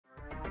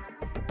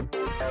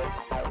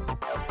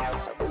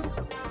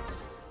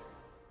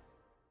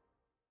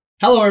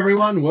Hello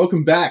everyone,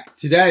 welcome back.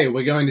 Today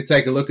we're going to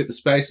take a look at the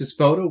Spaces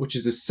folder, which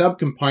is a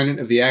subcomponent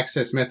of the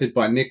access method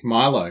by Nick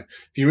Milo.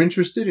 If you're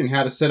interested in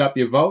how to set up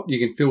your vault, you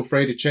can feel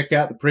free to check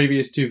out the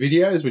previous two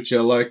videos, which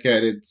are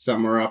located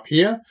somewhere up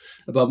here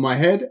above my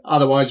head.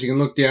 Otherwise, you can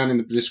look down in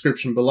the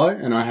description below,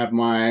 and I have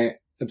my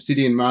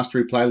Obsidian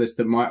Mastery playlist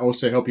that might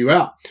also help you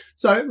out.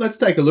 So let's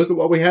take a look at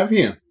what we have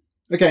here.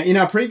 Okay, in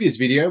our previous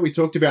video, we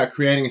talked about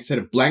creating a set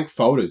of blank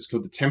folders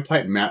called the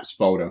Template Maps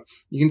folder.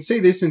 You can see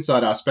this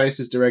inside our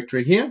Spaces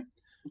directory here.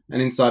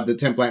 And inside the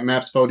Template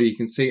Maps folder, you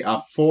can see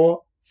our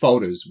 4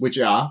 folders, which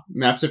are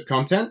Maps of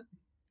Content,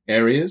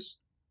 Areas,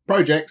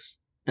 Projects,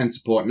 and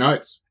Support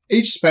Notes.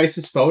 Each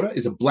Spaces folder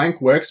is a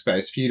blank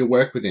workspace for you to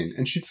work within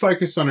and should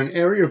focus on an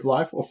area of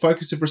life or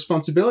focus of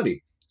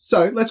responsibility.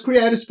 So let's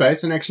create a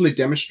space and actually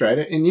demonstrate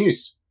it in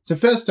use. So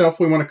first off,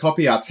 we want to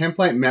copy our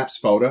Template Maps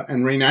folder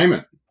and rename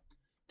it.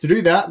 To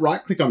do that,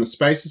 right-click on the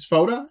Spaces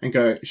folder and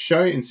go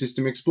Show in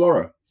System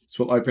Explorer.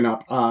 So we'll open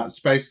up our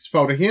Spaces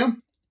folder here.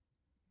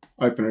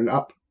 Open it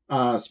up,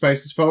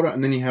 Spaces folder,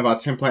 and then you have our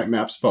Template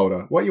Maps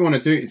folder. What you want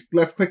to do is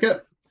left-click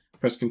it,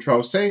 press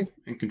Ctrl-C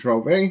and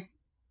Ctrl-V,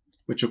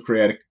 which will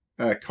create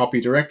a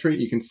copy directory.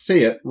 You can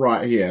see it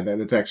right here,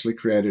 that it's actually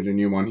created a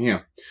new one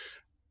here.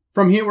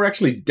 From here, we're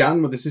actually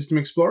done with the System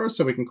Explorer,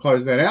 so we can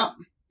close that out.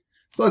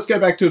 So let's go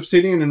back to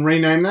Obsidian and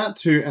rename that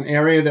to an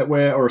area that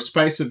or a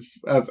space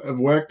of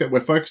work that we're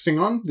focusing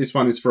on. This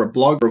one is for a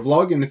blog or a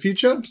vlog in the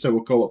future, so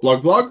we'll call it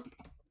Blog Vlog.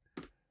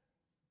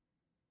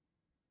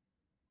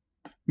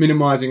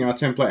 Minimizing our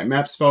Template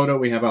Maps folder,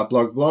 we have our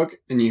Blog Vlog,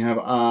 and you have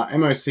our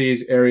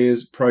MOCs,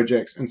 Areas,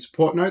 Projects, and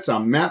Support Notes,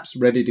 our maps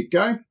ready to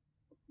go.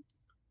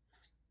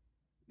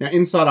 Now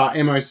inside our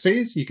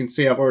MOCs, you can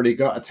see I've already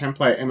got a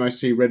template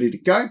MOC ready to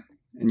go,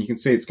 and you can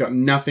see it's got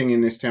nothing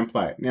in this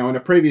template. Now in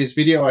a previous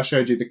video, I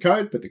showed you the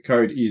code, but the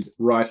code is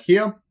right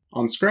here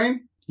on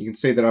screen. You can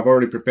see that I've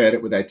already prepared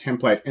it with a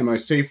template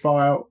MOC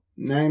file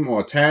name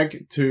or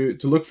tag to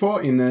look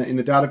for in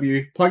the Data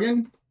View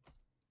plugin.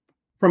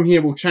 From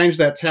here, we'll change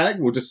that tag.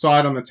 We'll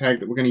decide on the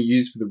tag that we're going to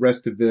use for the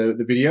rest of the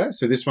video.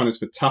 So this one is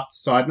for Tuft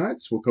side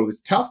notes. We'll call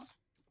this Tuft,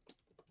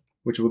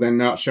 which will then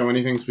not show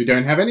anything because we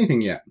don't have anything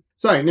yet.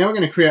 So now we're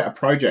going to create a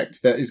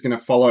project that is going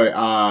to follow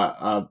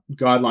our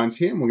guidelines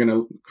here. And we're going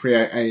to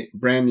create a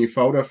brand new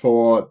folder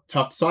for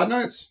Tuft side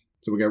notes.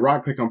 So we'll go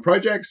right click on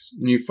Projects,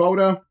 New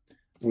Folder,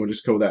 and we'll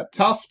just call that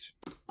Tuft.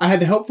 I had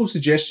the helpful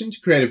suggestion to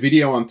create a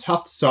video on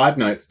Tuft side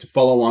notes to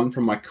follow on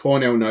from my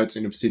Cornell Notes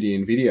in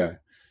Obsidian video.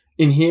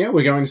 In here,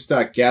 we're going to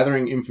start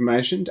gathering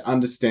information to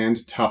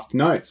understand Tuft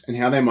notes and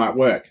how they might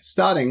work,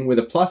 starting with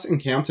a plus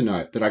encounter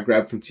note that I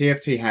grabbed from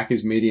TFT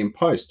Hacker's Medium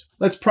post.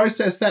 Let's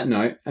process that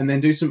note and then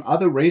do some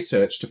other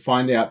research to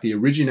find out the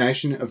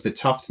origination of the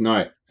Tuft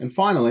note. And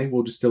finally,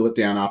 we'll distill it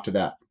down after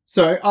that.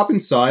 So up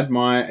inside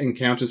my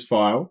encounters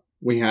file,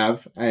 we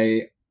have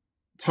a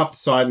Tuft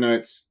side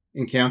notes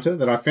encounter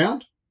that I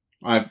found.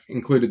 I've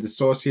included the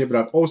source here, but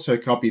I've also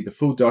copied the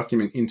full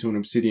document into an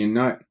Obsidian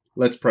note.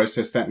 Let's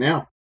process that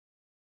now.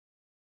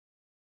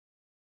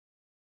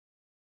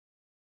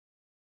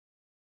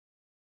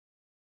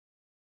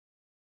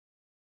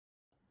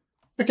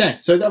 Okay,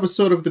 so that was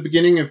sort of the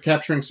beginning of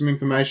capturing some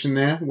information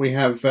there. We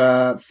have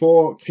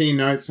 4 key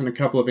notes and a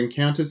couple of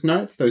encounters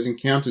notes. Those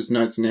encounters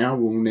notes now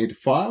we'll need to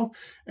file,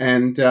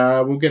 and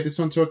we'll get this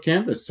onto a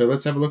canvas. So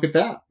let's have a look at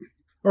that.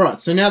 All right,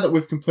 so now that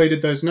we've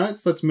completed those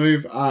notes, let's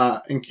move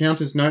our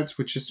encounters notes,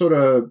 which are sort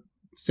of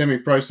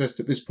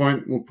semi-processed at this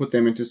point. We'll put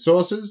them into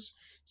sources.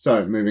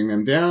 So moving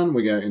them down,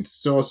 we go into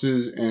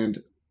sources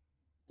and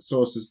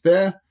sources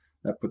there.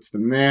 That puts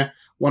them there.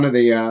 One of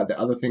the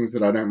other things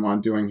that I don't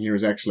mind doing here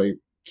is actually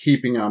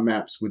keeping our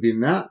maps within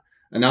that.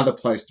 Another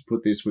place to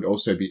put this would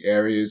also be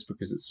areas,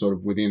 because it's sort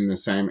of within the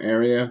same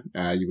area.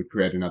 You would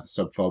create another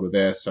subfolder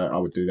there. So I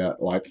would do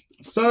that like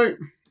so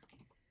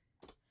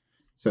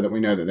that we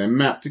know that they're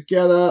mapped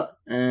together,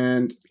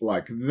 and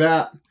like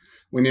that.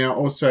 We now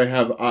also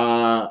have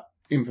our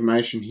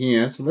information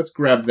here. So let's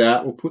grab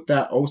that. We'll put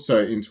that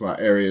also into our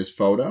areas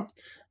folder.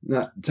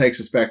 That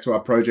takes us back to our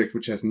project,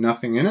 which has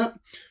nothing in it.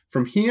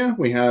 From here,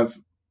 we have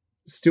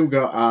still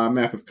got our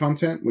map of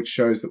content, which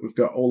shows that we've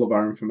got all of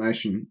our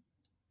information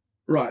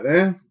right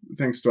there.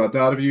 Thanks to our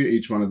data view,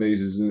 each one of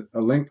these is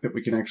a link that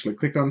we can actually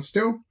click on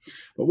still.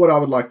 But what I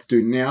would like to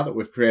do now that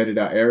we've created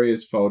our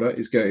areas folder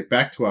is go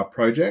back to our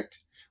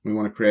project. We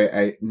want to create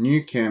a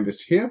new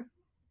canvas here.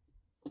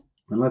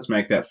 And let's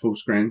make that full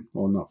screen,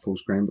 or not full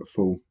screen, but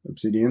full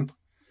Obsidian.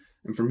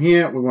 And from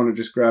here, we want to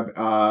just grab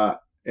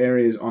our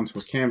areas onto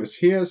a canvas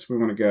here. So we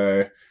want to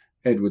go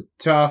Edward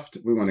Tuft.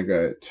 We want to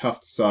go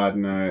Tuft side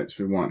notes.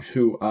 We want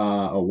who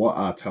are or what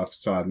are Tuft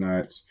side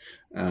notes.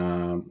 We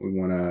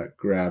want to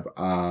grab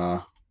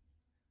our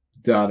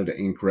data to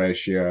ink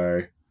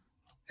ratio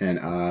and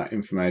our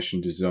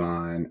information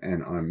design.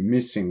 And I'm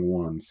missing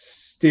one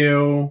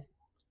still.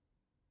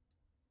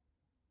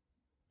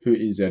 Who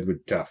is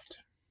Edward Tuft?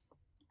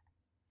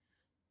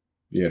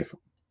 Beautiful.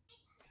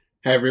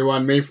 Hey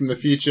everyone, me from the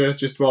future.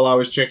 Just while I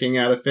was checking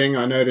out a thing,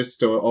 I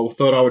noticed or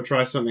thought I would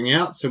try something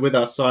out. So with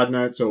our side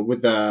notes or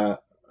with our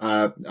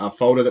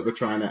folder that we're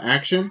trying to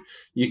action,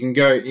 you can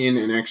go in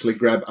and actually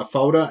grab a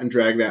folder and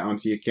drag that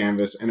onto your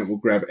canvas, and it will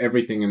grab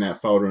everything in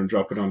that folder and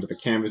drop it onto the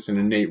canvas in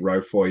a neat row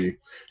for you.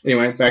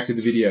 Anyway, back to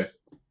the video.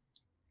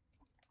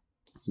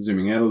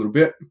 Zooming out a little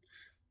bit.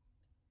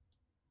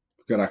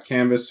 We've got our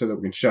canvas so that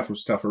we can shuffle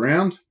stuff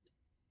around.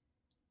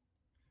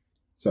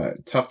 So,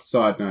 Tufted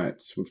side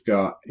notes, we've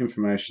got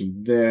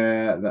information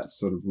there, that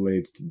sort of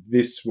leads to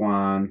this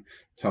one.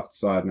 Tufted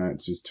side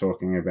notes is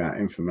talking about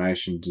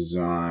information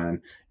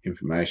design.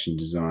 Information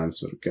design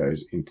sort of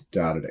goes into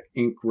data to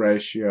ink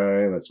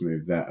ratio. Let's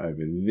move that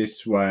over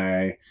this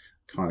way.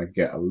 Kind of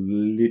get a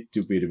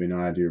little bit of an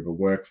idea of a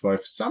workflow.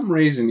 For some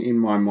reason in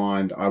my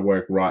mind, I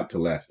work right to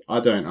left. I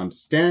don't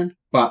understand,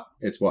 but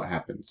it's what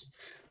happens.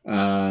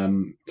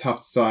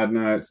 Tufted side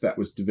notes, that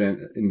was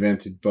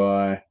invented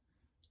by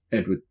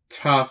Edward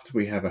Tufte.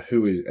 We have a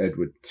who is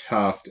Edward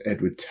Tufte.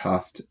 Edward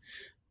Tufte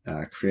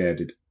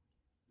created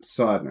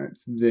side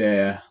notes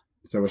there.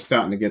 So we're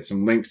starting to get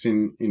some links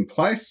in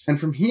place. And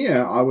from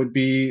here, I would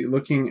be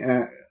looking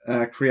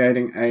at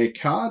creating a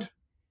card.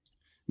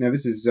 Now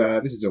this is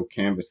all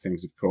Canvas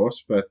things, of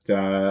course, but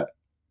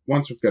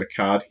once we've got a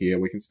card here,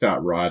 we can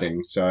start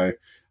writing. So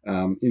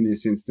in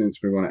this instance,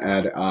 we want to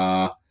add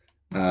our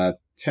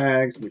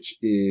tags, which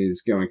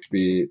is going to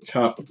be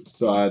Tufte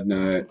side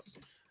notes.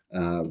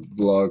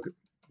 Blog.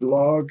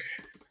 We're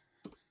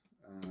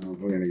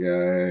going to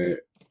go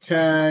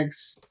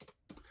tags.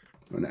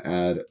 I'm going to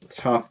add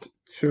Tufte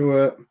to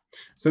it.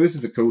 So this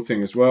is the cool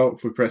thing as well.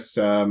 If we press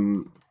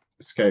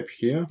escape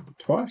here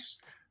twice,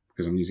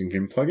 because I'm using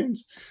Vim plugins.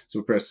 So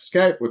we'll press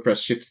escape, we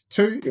press shift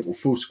 2, it will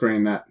full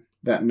screen that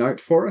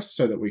note for us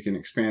so that we can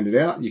expand it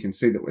out. You can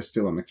see that we're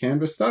still on the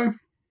canvas though.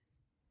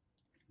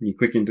 You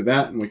click into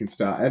that and we can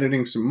start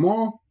editing some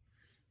more.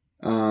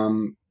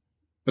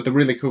 But the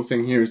really cool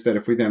thing here is that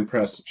if we then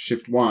press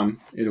shift 1,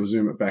 it'll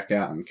zoom it back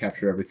out and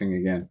capture everything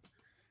again,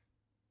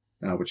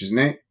 which is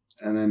neat.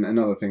 And then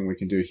another thing we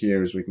can do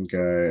here is we can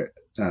go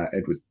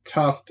Edward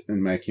Tufte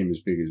and make him as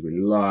big as we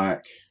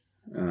like.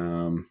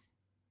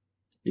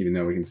 Even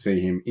though we can see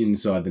him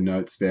inside the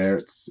notes there,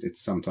 it's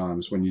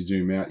sometimes when you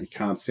zoom out, you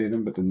can't see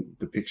them, but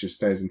the picture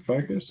stays in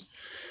focus.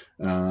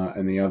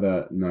 And the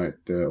other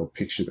note or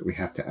picture that we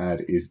have to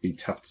add is the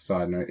Tufte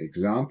side note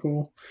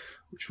example,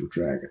 which we'll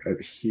drag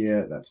over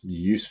here. That's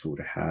useful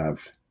to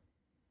have.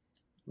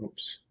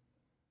 Oops.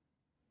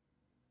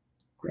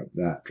 Grab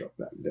that, drop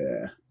that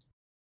there.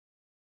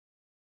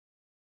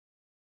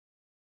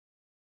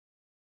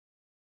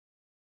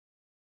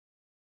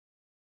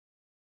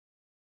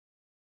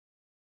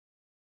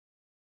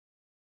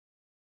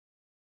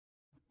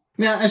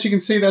 Now, as you can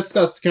see, that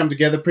starts to come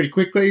together pretty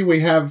quickly. We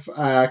have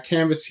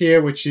canvas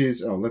here, which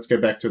is, let's go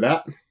back to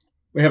that.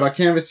 We have our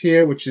canvas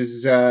here, which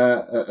is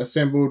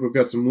assembled. We've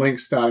got some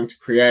links starting to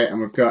create,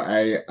 and we've got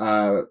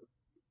a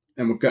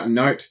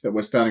note that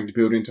we're starting to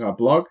build into our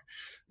blog.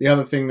 The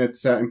other thing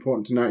that's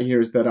important to note here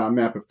is that our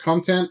map of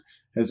content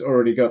has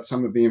already got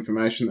some of the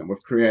information that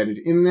we've created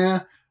in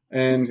there,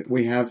 and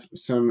we have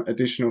some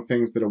additional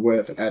things that are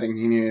worth adding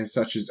in here,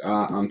 such as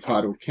our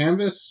untitled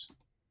canvas,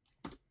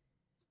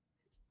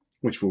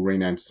 which we'll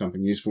rename to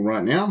something useful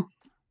right now.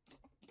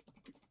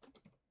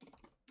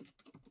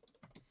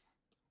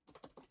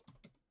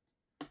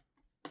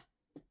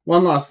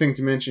 One last thing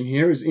to mention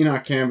here is in our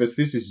canvas,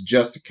 this is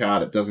just a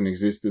card. It doesn't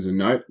exist as a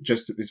note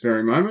just at this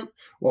very moment.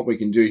 What we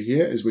can do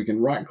here is we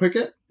can right click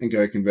it and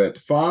go convert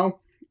to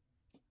file.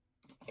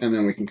 And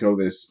then we can call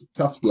this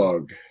Tufte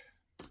blog,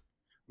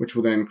 which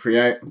will then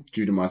create,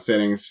 due to my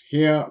settings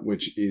here,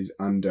 which is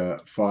under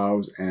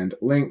files and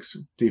links,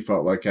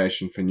 default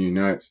location for new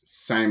notes,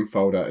 same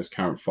folder as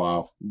current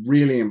file.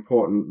 Really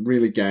important,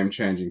 really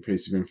game-changing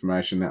piece of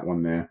information, that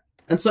one there.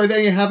 And so there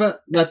you have it.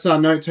 That's our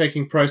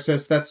note-taking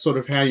process. That's sort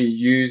of how you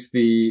use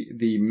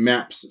the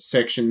maps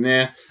section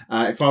there.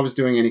 If I was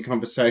doing any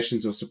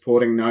conversations or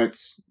supporting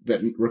notes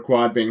that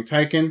required being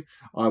taken,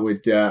 I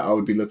would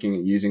be looking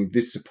at using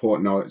this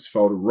support notes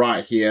folder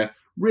right here.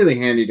 Really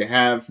handy to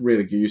have,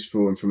 really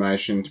useful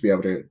information to be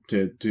able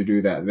to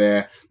do that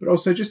there. But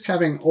also just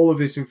having all of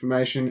this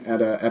information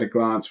at a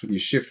glance with your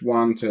shift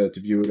 1 to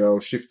view it all,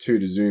 shift 2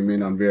 to zoom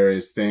in on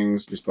various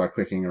things just by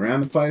clicking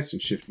around the place,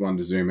 and shift 1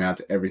 to zoom out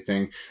to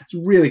everything. It's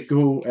really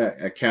cool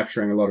at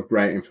capturing a lot of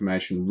great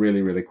information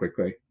really, really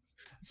quickly.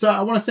 So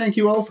I want to thank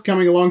you all for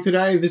coming along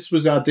today. This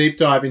was our deep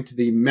dive into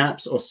the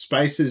maps or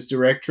spaces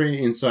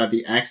directory inside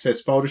the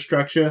Access folder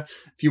structure.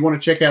 If you want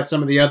to check out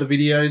some of the other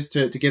videos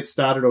to get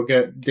started or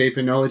get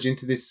deeper knowledge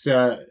into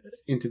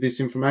this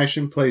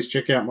information, please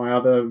check out my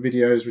other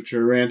videos, which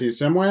are around here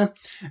somewhere.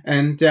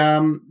 And,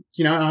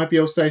 I hope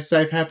you all stay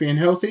safe, happy, and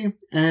healthy.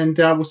 And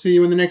we'll see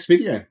you in the next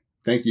video.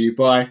 Thank you.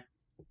 Bye.